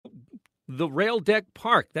the Rail Deck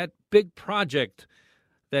Park, that big project,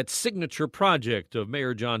 that signature project of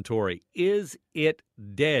Mayor John Tory, is it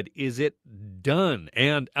dead? Is it done?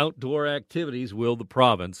 And outdoor activities, will the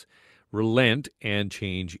province relent and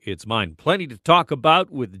change its mind? Plenty to talk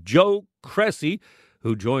about with Joe Cressy,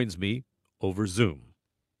 who joins me over Zoom.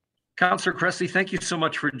 Councillor Cressy, thank you so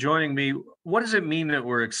much for joining me. What does it mean that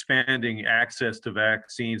we're expanding access to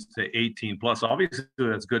vaccines to 18 plus? Obviously,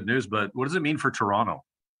 that's good news, but what does it mean for Toronto?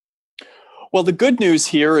 Well, the good news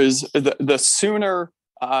here is the sooner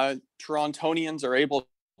Torontonians are able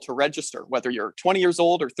to register, whether you're 20 years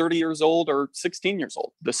old or 30 years old or 16 years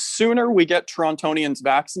old, the sooner we get Torontonians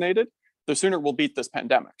vaccinated, the sooner we'll beat this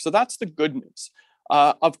pandemic. So that's the good news.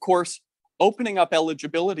 Of course, opening up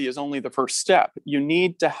eligibility is only the first step. You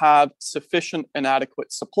need to have sufficient and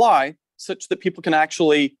adequate supply such that people can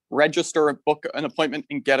actually register, book an appointment,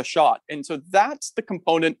 and get a shot. And so that's the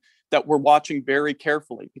component that we're watching very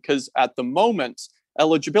carefully, because at the moment,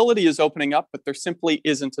 eligibility is opening up, but there simply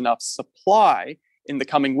isn't enough supply in the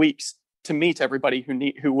coming weeks to meet everybody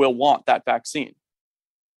who will want that vaccine.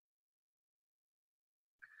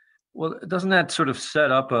 Well, doesn't that sort of set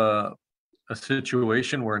up a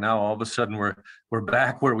situation where now all of a sudden we're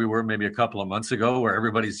back where we were maybe a couple of months ago, where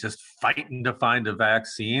everybody's just fighting to find a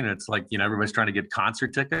vaccine? It's like, everybody's trying to get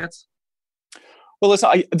concert tickets. Well,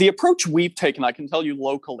 listen, the approach we've taken, I can tell you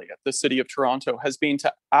locally at the City of Toronto, has been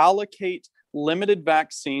to allocate limited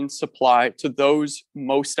vaccine supply to those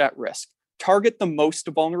most at risk. Target the most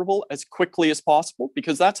vulnerable as quickly as possible,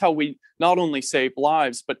 because that's how we not only save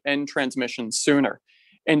lives, but end transmission sooner.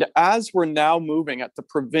 And as we're now moving at the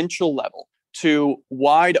provincial level to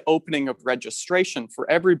wide opening of registration for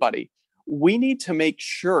everybody, we need to make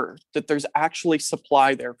sure that there's actually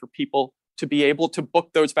supply there for people to be able to book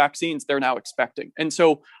those vaccines they're now expecting. And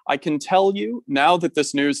so I can tell you, now that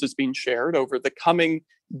this news has been shared, over the coming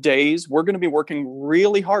days, we're going to be working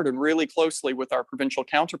really hard and really closely with our provincial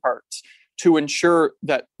counterparts to ensure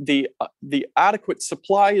that the adequate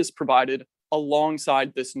supply is provided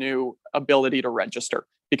alongside this new ability to register.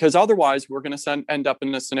 Because otherwise, we're going to end up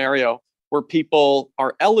in a scenario where people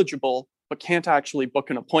are eligible but can't actually book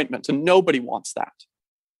an appointment, and nobody wants that.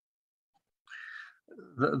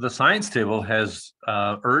 The Science Table has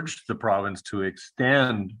urged the province to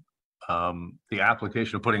extend the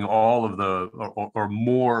application of putting all of the or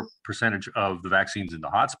more percentage of the vaccines into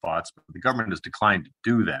hotspots, but the government has declined to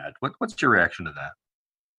do that. What's your reaction to that?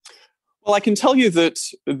 Well, I can tell you that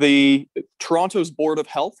the Toronto's Board of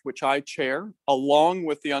Health, which I chair, along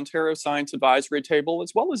with the Ontario Science Advisory Table,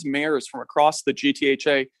 as well as mayors from across the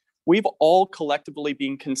GTHA, we've all collectively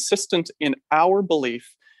been consistent in our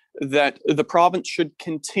belief that the province should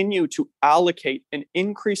continue to allocate an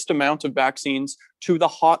increased amount of vaccines to the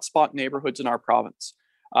hotspot neighborhoods in our province.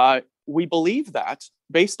 We believe that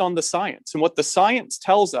based on the science. And what the science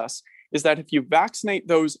tells us is that if you vaccinate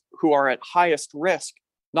those who are at highest risk,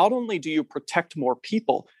 not only do you protect more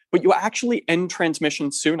people, but you actually end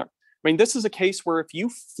transmission sooner. I mean, this is a case where if you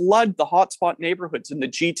flood the hotspot neighborhoods in the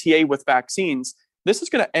GTA with vaccines, this is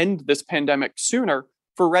going to end this pandemic sooner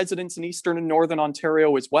for residents in Eastern and Northern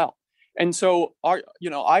Ontario as well. And so,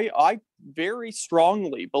 I very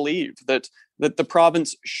strongly believe that the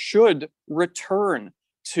province should return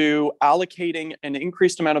to allocating an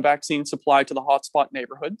increased amount of vaccine supply to the hotspot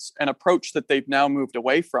neighborhoods, an approach that they've now moved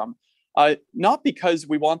away from. Not because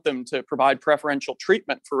we want them to provide preferential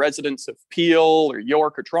treatment for residents of Peel or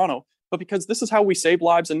York or Toronto, but because this is how we save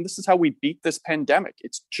lives and this is how we beat this pandemic.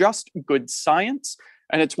 It's just good science,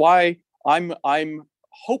 and it's why I'm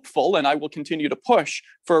hopeful, and I will continue to push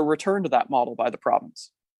for a return to that model by the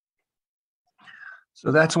province.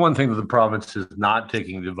 So that's one thing that the province is not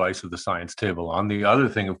taking the advice of the Science Table on. The other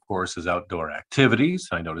thing, of course, is outdoor activities.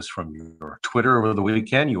 I noticed from your Twitter over the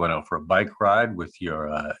weekend, you went out for a bike ride with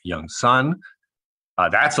your young son.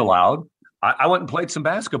 That's allowed. I went and played some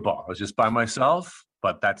basketball. I was just by myself,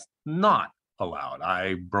 but that's not allowed.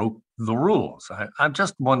 I broke the rules. I'm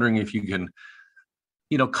just wondering if you can,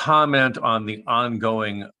 comment on the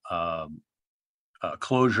ongoing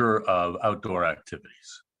closure of outdoor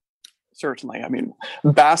activities. Certainly. I mean,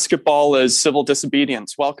 basketball is civil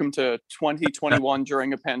disobedience. Welcome to 2021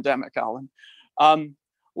 during a pandemic, Alan.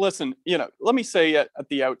 Listen, let me say at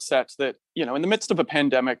the outset that, in the midst of a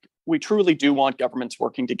pandemic, we truly do want governments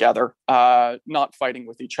working together, not fighting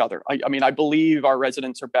with each other. I believe our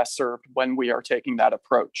residents are best served when we are taking that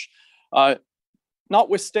approach.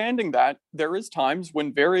 Notwithstanding that, there is times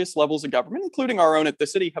when various levels of government, including our own at the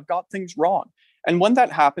city, have got things wrong. And when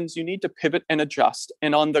that happens, you need to pivot and adjust.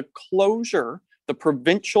 And on the closure, the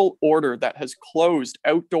provincial order that has closed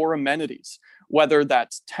outdoor amenities, whether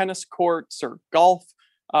that's tennis courts or golf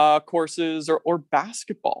courses or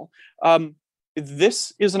basketball.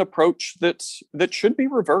 This is an approach that should be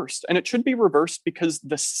reversed, and it should be reversed because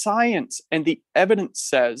the science and the evidence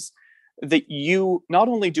says that not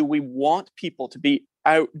only do we want people to be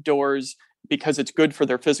outdoors because it's good for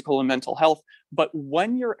their physical and mental health, but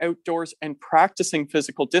when you're outdoors and practicing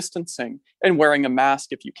physical distancing and wearing a mask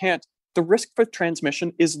if you can't, the risk for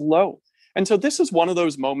transmission is low. And so this is one of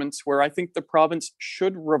those moments where I think the province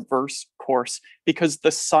should reverse course because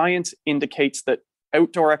the science indicates that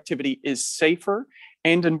outdoor activity is safer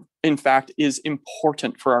and in fact is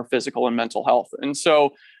important for our physical and mental health. And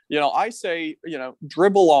so, I say,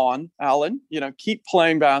 dribble on, Alan, keep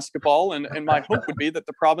playing basketball. And my hope would be that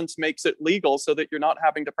the province makes it legal so that you're not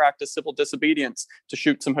having to practice civil disobedience to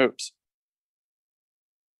shoot some hoops.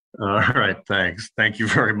 All right, thanks. Thank you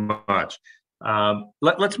very much.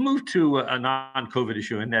 Let's move to a non-COVID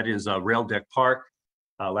issue, and that is Rail Deck Park.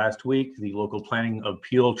 Last week, the local planning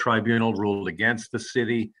appeal tribunal ruled against the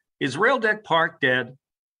city. Is Rail Deck Park dead?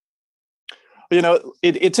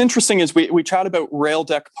 It's interesting as we chat about Rail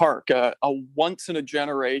Deck Park, a once in a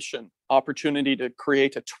generation opportunity to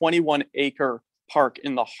create a 21-acre park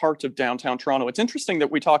in the heart of downtown Toronto. It's interesting that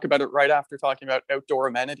we talk about it right after talking about outdoor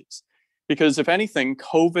amenities, because if anything,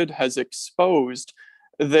 COVID has exposed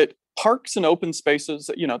that parks and open spaces,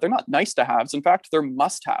 they're not nice to haves. In fact, they're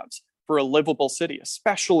must haves for a livable city,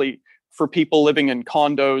 especially for people living in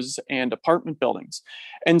condos and apartment buildings.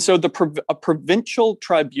 And so a provincial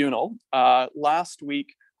tribunal last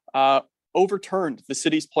week overturned the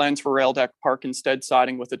city's plans for Rail Deck Park, instead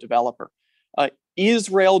siding with the developer. Is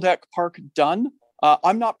Rail Deck Park done?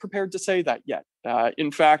 I'm not prepared to say that yet.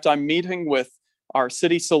 In fact, I'm meeting with our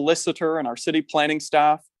city solicitor and our city planning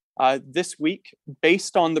staff this week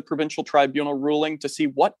based on the provincial tribunal ruling to see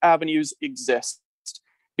what avenues exist.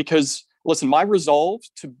 Because listen, my resolve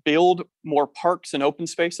to build more parks and open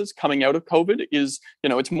spaces coming out of COVID is,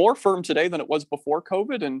 it's more firm today than it was before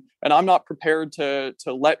COVID. And I'm not prepared to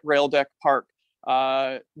let Rail Deck Park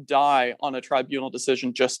die on a tribunal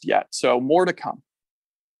decision just yet. So more to come.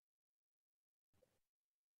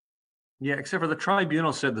 Yeah, except for the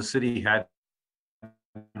tribunal said the city hadn't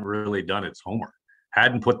really done its homework,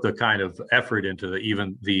 hadn't put the kind of effort into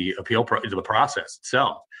even the appeal into the process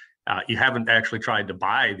itself. You haven't actually tried to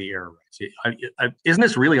buy the air rights. Isn't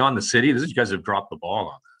this really on the city? You guys have dropped the ball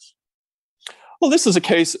on this. Well, this is a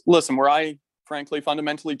case, listen, where I frankly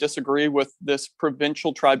fundamentally disagree with this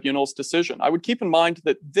provincial tribunal's decision. I would keep in mind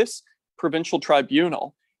that this provincial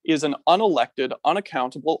tribunal is an unelected,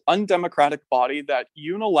 unaccountable, undemocratic body that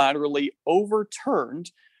unilaterally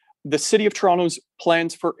overturned the city of Toronto's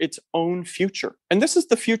plans for its own future. And this is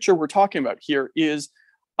the future we're talking about here, is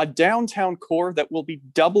a downtown core that will be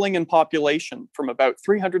doubling in population from about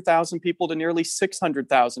 300,000 people to nearly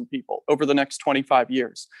 600,000 people over the next 25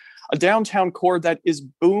 years. A downtown core that is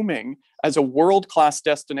booming as a world-class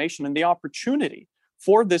destination, and the opportunity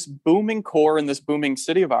for this booming core in this booming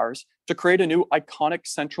city of ours to create a new iconic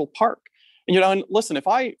Central Park. And listen,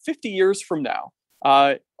 50 years from now,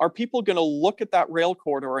 are people going to look at that rail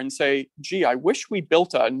corridor and say, gee, I wish we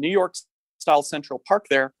built a New York style Central Park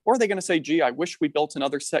there? Or are they going to say, gee, I wish we built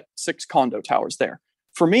another 6 condo towers there?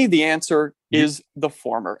 For me, the answer is the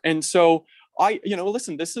former. And so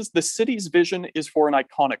listen, this is the city's vision is for an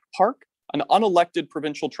iconic park. An unelected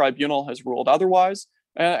provincial tribunal has ruled otherwise,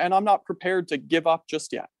 and I'm not prepared to give up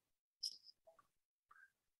just yet.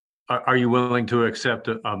 Are you willing to accept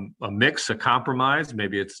a mix, a compromise?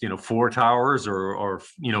 Maybe it's 4 towers or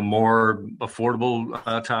more affordable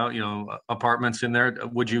apartments in there.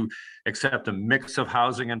 Would you accept a mix of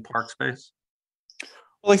housing and park space?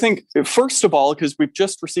 Well, I think first of all, because we've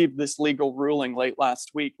just received this legal ruling late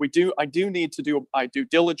last week, I do need to do my due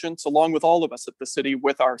diligence along with all of us at the city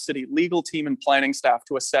with our city legal team and planning staff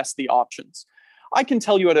to assess the options. I can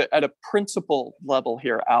tell you at a principle level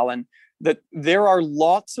here, Alan, that there are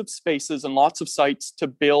lots of spaces and lots of sites to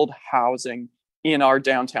build housing in our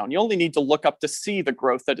downtown. You only need to look up to see the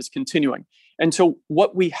growth that is continuing. And so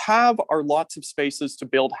what we have are lots of spaces to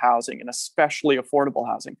build housing, and especially affordable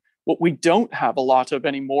housing. What we don't have a lot of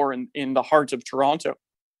anymore in the heart of Toronto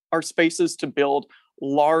are spaces to build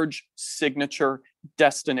large signature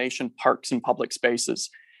destination parks and public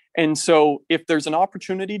spaces. And so if there's an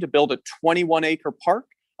opportunity to build a 21-acre park,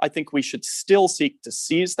 I think we should still seek to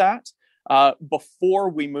seize that before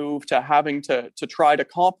we move to having to try to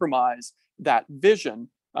compromise that vision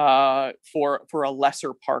for a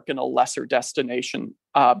lesser park and a lesser destination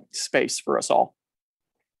space for us all.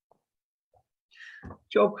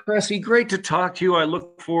 Joe Cressy, great to talk to you. I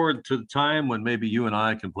look forward to the time when maybe you and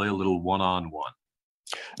I can play a little one-on-one.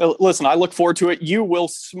 Listen, I look forward to it. You will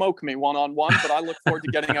smoke me one-on-one, but I look forward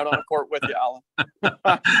to getting out on the court with you, Alan.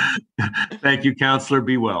 Thank you, Counselor.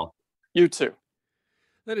 Be well. You too.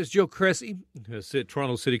 That is Joe Cressy,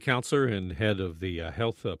 Toronto City Councillor and head of the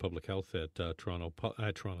public health at Toronto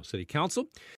City Council.